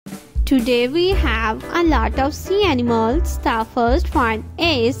Today we have a lot of sea animals. The first one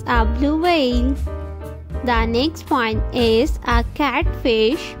is a blue whale. The next one is a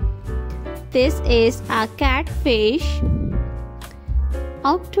catfish. This is a catfish.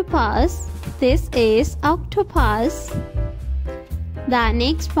 Octopus. This is octopus. The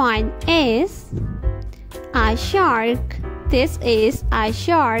next one is a shark. This is a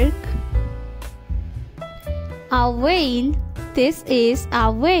shark. A whale. This is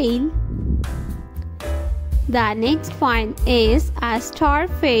a whale. The next one is a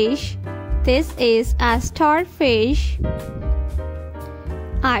starfish. This is a starfish.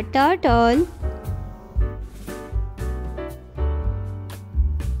 A turtle.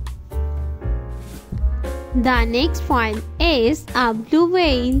 The next one is a blue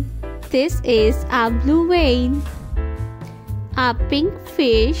whale. This is a blue whale. A pink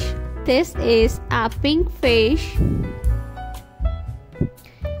fish. This is a pink fish.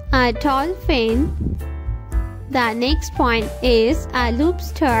 A dolphin. The next one is a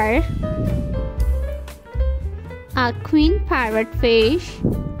lobster. A queen parrotfish.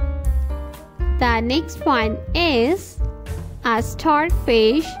 The next one is a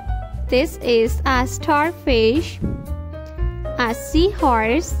starfish. This is a starfish. A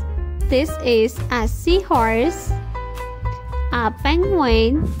seahorse. This is a seahorse. A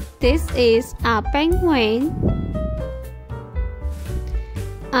penguin. This is a penguin.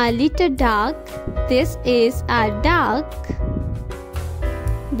 A little duck. This is a duck.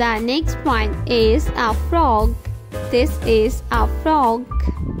 The next one is a frog. This is a frog.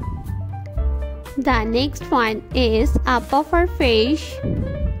 The next one is a pufferfish.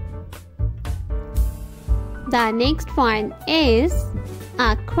 The next one is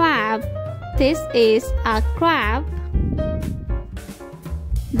a crab. This is a crab.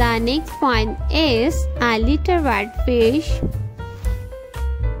 The next one is a little redfish.